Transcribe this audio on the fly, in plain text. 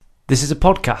This is a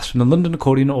podcast from the London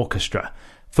Accordion Orchestra.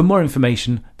 For more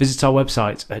information, visit our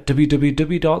website at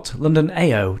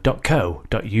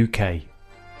www.londonao.co.uk.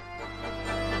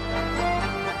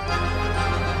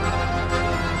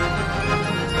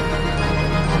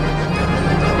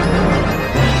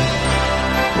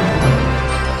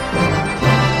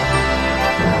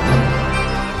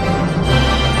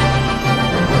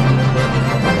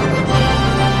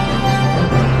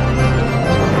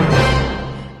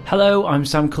 Hello, I'm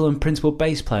Sam Cullen, Principal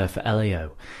Bass Player for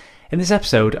LAO. In this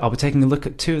episode, I'll be taking a look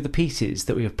at two of the pieces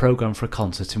that we have programmed for a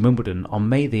concert in Wimbledon on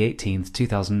May the 18th,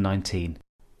 2019.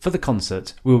 For the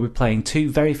concert, we will be playing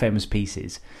two very famous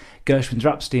pieces, Gershwin's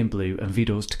Rhapsody in Blue and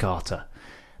Widor's Toccata.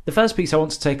 The first piece I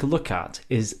want to take a look at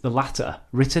is the latter,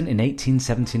 written in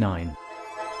 1879.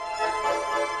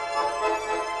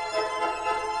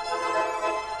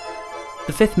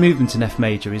 The fifth movement in F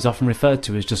major is often referred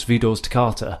to as just Widor's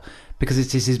Toccata because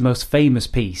it is his most famous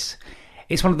piece.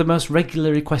 It's one of the most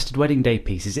regularly requested wedding day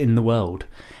pieces in the world.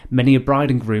 Many a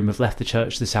bride and groom have left the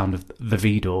church to the sound of the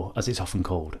Widor, as it's often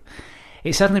called.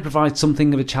 It certainly provides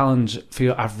something of a challenge for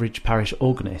your average parish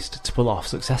organist to pull off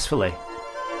successfully.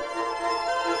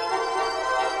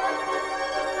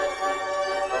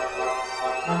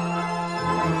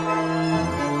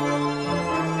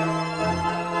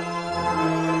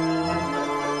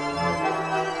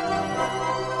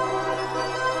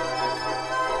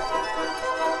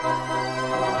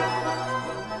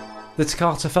 The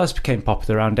toccata first became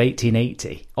popular around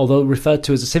 1880. Although referred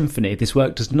to as a symphony, this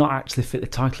work does not actually fit the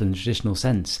title in the traditional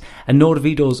sense, and nor do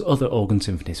Widor's other organ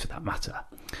symphonies for that matter.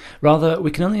 Rather,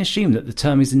 we can only assume that the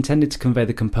term is intended to convey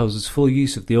the composer's full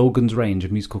use of the organ's range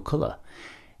of musical colour,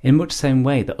 in much the same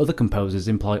way that other composers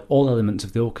employ all elements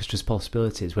of the orchestra's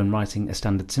possibilities when writing a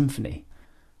standard symphony.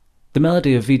 The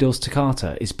melody of Widor's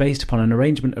Toccata is based upon an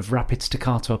arrangement of rapid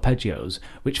staccato arpeggios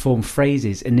which form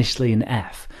phrases initially in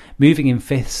F, moving in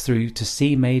fifths through to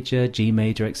C major, G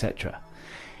major, etc.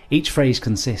 Each phrase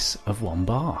consists of one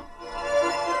bar.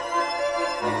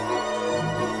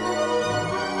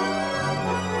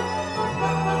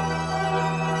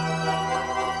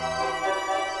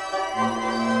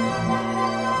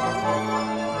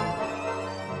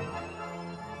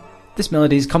 This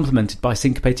melody is complemented by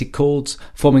syncopated chords,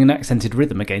 forming an accented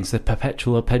rhythm against the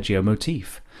perpetual arpeggio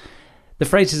motif. The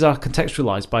phrases are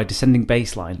contextualised by a descending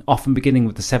bass line, often beginning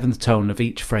with the seventh tone of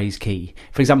each phrase key.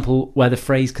 For example, where the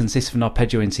phrase consists of an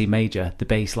arpeggio in C major, the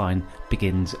bass line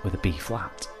begins with a B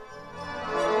flat.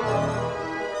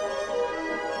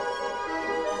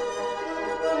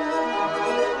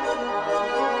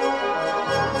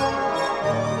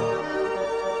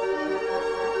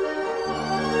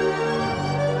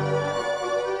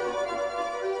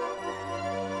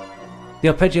 The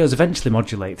arpeggios eventually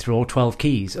modulate through all 12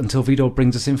 keys until Widor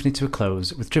brings the symphony to a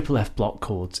close with triple F block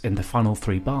chords in the final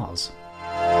three bars.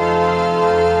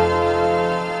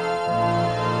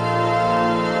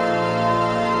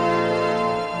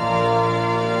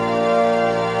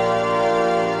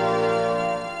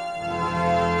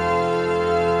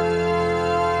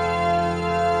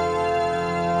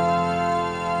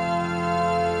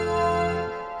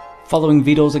 Following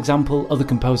Widor's example, other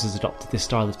composers adopted this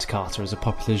style of toccata as a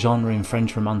popular genre in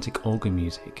French Romantic organ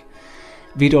music.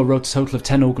 Widor wrote a total of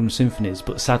 10 organ symphonies,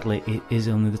 but sadly it is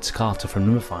only the toccata from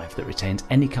number 5 that retains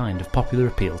any kind of popular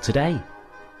appeal today.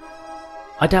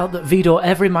 I doubt that Widor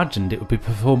ever imagined it would be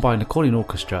performed by an accordion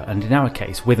orchestra, and in our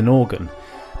case with an organ,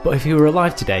 but if he were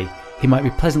alive today, he might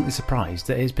be pleasantly surprised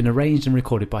that it has been arranged and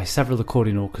recorded by several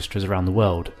accordion orchestras around the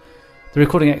world. The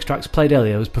recording extracts played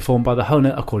earlier was performed by the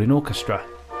Hohner Accordion Orchestra.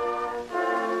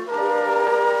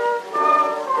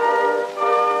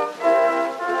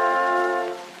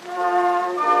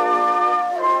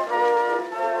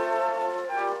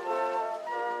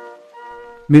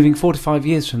 Moving 45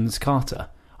 years from the toccata,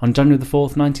 on January the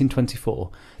 4th,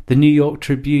 1924, the New York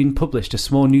Tribune published a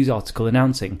small news article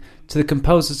announcing, to the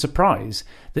composer's surprise,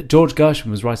 that George Gershwin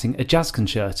was writing a jazz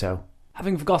concerto.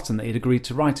 Having forgotten that he had agreed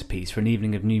to write a piece for an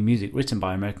evening of new music written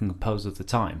by American composers of the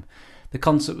time, the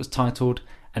concert was titled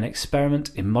An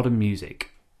Experiment in Modern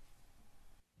Music.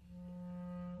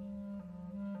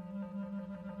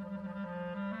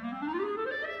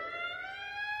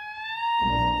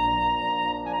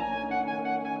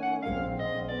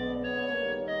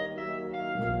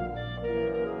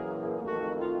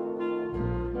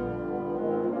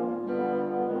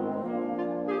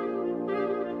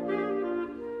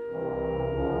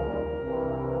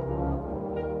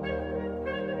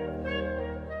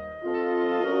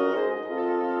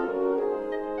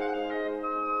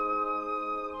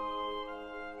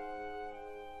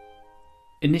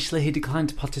 Initially, he declined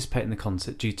to participate in the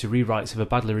concert due to rewrites of a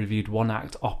badly reviewed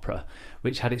one-act opera,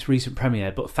 which had its recent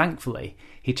premiere, but thankfully,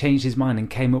 he changed his mind and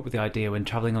came up with the idea when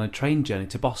travelling on a train journey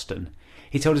to Boston.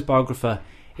 He told his biographer,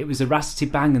 "It was the ratty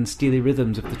bang and steely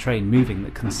rhythms of the train moving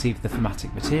that conceived the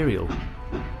thematic material."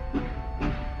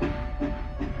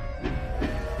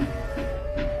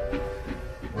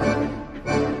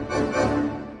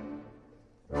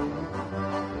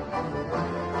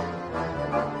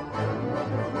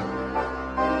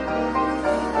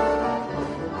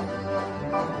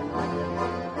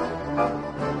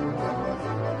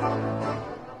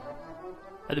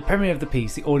 At the premiere of the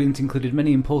piece, the audience included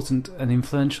many important and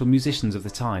influential musicians of the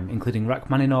time, including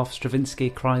Rachmaninoff, Stravinsky,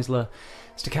 Kreisler,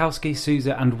 Stokowski,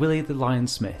 Sousa, and Willie the Lion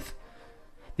Smith.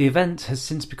 The event has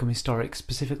since become historic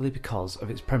specifically because of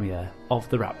its premiere of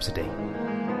the Rhapsody.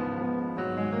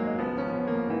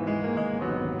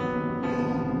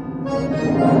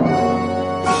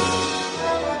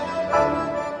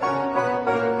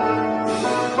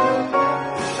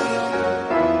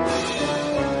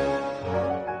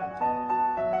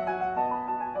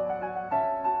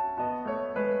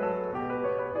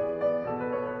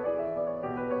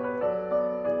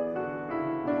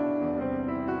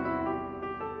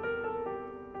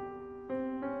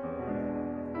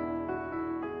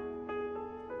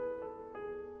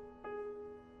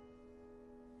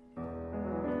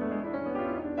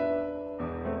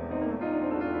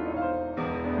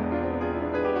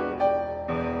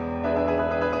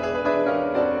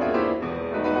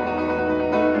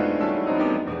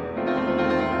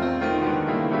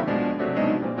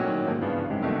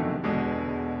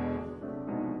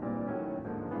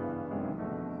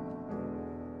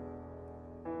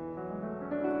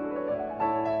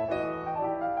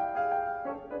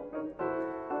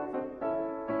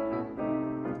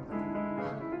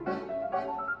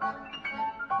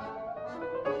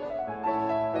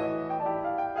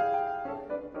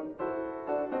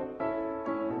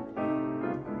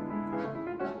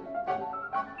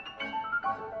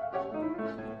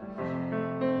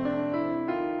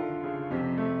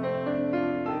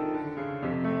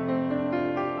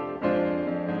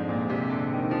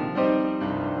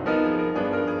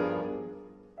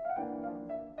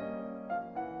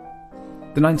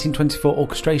 The 1924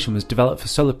 orchestration was developed for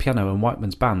solo piano and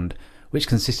Whiteman's band, which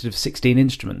consisted of 16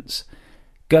 instruments.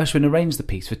 Gershwin arranged the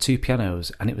piece for 2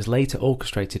 pianos, and it was later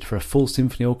orchestrated for a full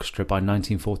symphony orchestra by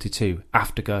 1942,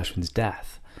 after Gershwin's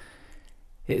death.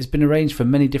 It has been arranged for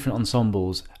many different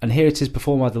ensembles, and here it is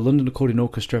performed by the London Accordion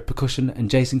Orchestra, percussion, and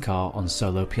Jason Carr on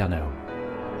solo piano.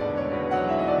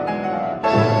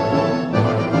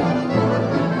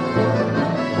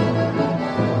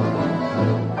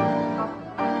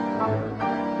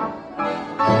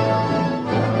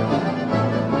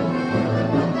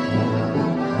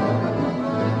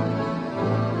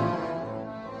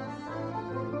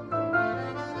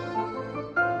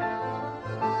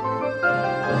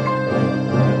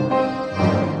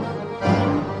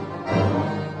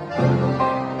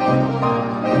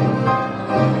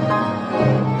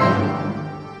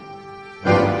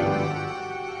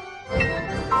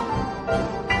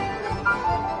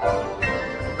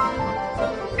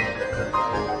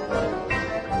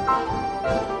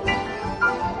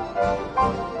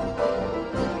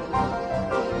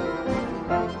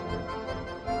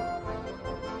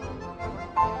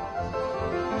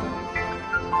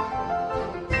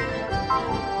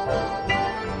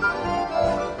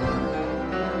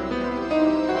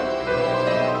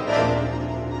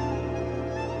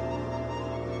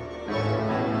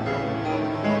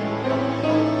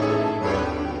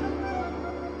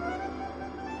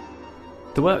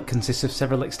 The work consists of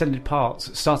several extended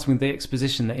parts, starting with the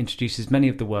exposition that introduces many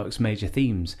of the work's major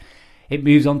themes. It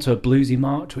moves on to a bluesy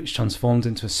march which transforms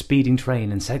into a speeding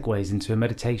train and segues into a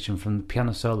meditation from the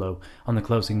piano solo on the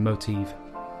closing motif.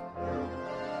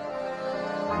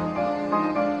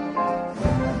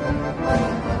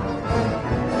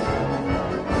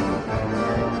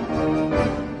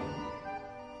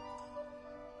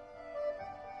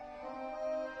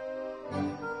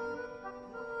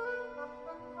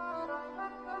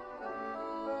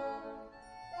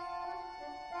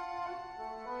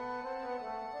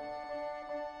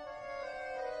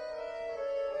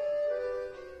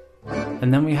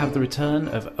 And then we have the return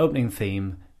of opening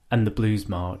theme and the blues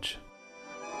march.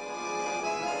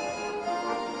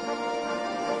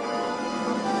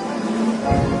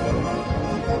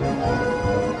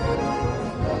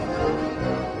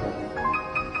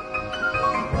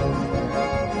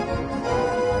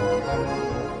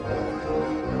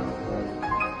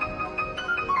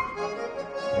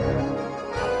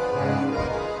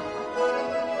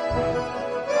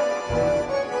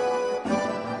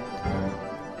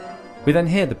 We then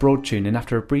hear the broad tune, and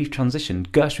after a brief transition,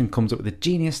 Gershwin comes up with a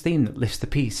genius theme that lifts the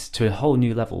piece to a whole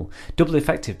new level, doubly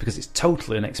effective because it's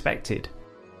totally unexpected.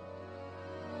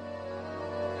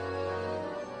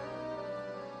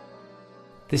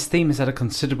 This theme has had a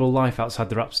considerable life outside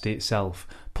the Rhapsody itself.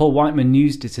 Paul Whiteman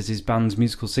used it as his band's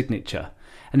musical signature.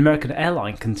 An American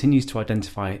airline continues to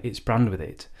identify its brand with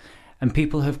it, and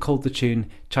people have called the tune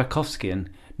Tchaikovskyan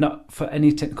not for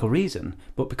any technical reason,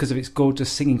 but because of its gorgeous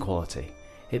singing quality.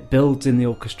 It builds in the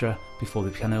orchestra before the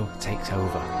piano takes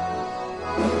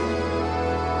over.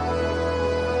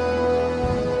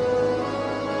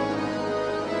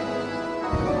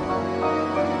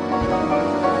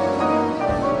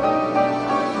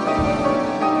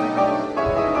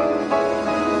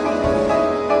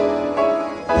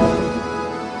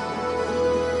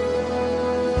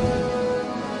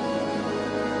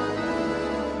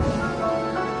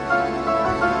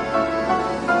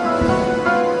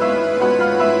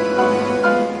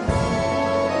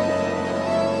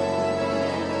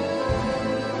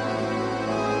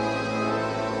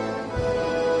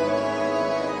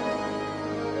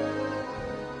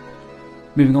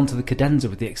 Moving on to the cadenza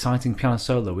with the exciting piano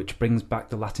solo, which brings back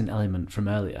the Latin element from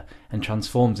earlier and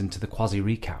transforms into the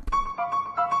quasi-recap.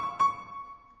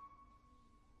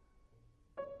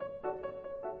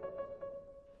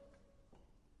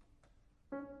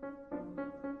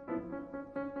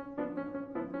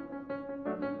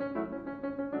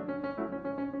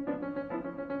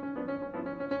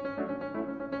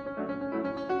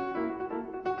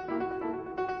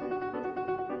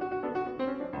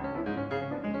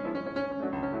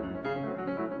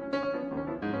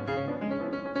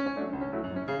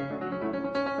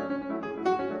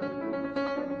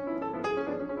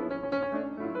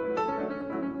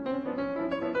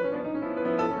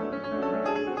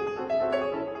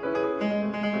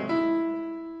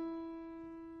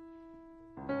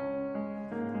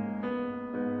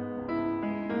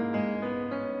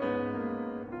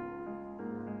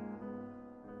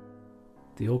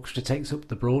 The orchestra takes up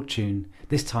the broad tune,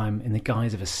 this time in the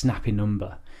guise of a snappy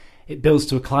number. It builds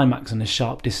to a climax on a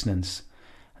sharp dissonance,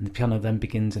 and the piano then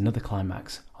begins another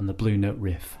climax on the Blue Note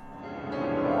riff.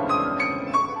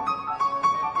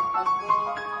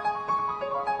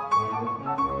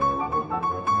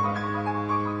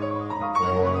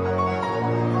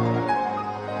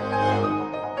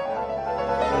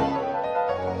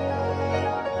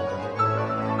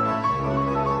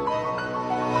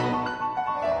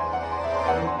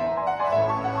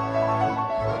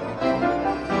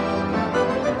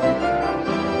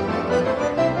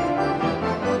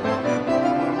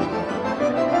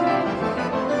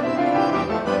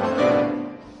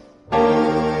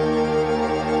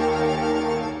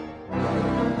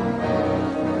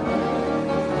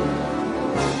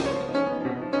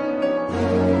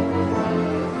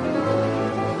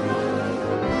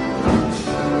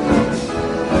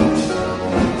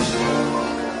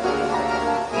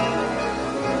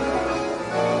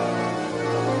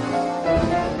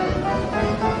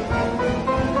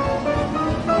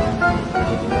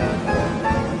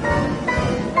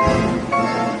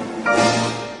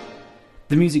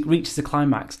 The music reaches the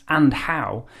climax, and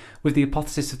how, with the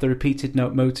apotheosis of the repeated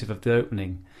note motive of the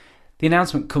opening. The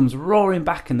announcement comes roaring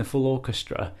back in the full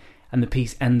orchestra, and the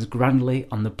piece ends grandly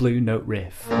on the Blue Note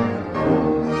riff.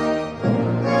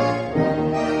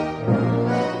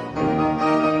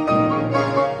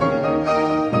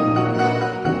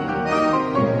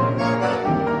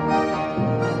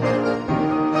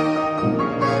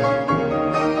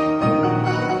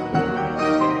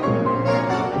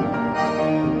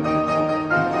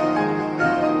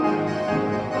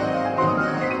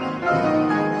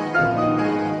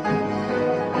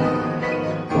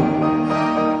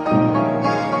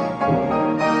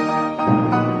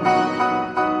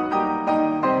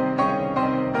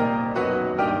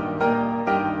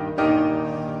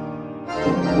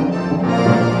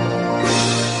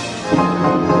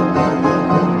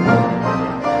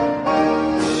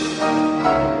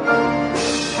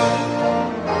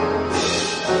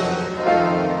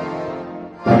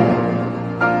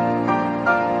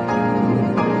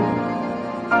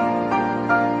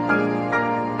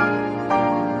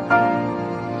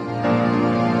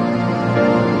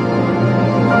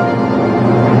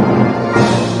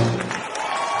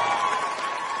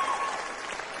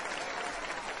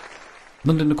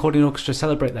 London Accordion Orchestra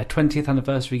celebrate their 20th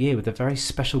anniversary year with a very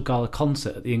special gala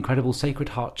concert at the incredible Sacred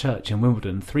Heart Church in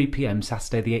Wimbledon, 3 p.m.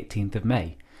 Saturday the 18th of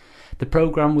May. The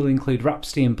programme will include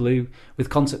Rhapsody in Blue with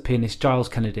concert pianist Giles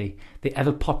Kennedy, the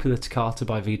ever-popular Toccata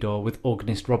by Vidor with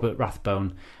organist Robert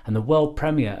Rathbone, and the world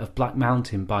premiere of Black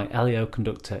Mountain by LEO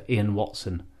conductor Ian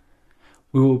Watson.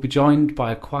 We will be joined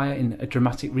by a choir in a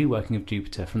dramatic reworking of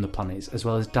Jupiter from the Planets, as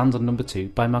well as Danzon No. 2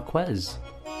 by Marquez.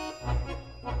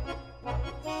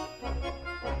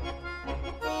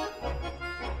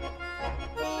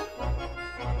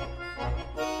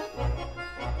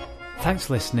 Thanks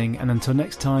for listening, and until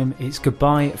next time, it's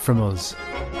goodbye from us.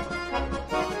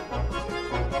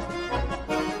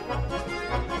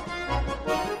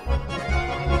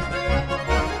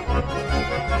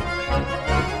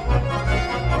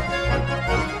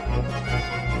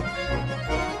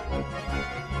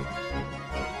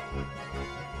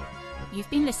 You've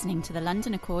been listening to the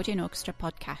London Accordion Orchestra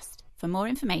podcast. For more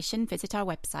information, visit our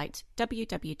website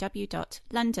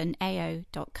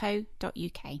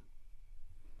www.londonao.co.uk.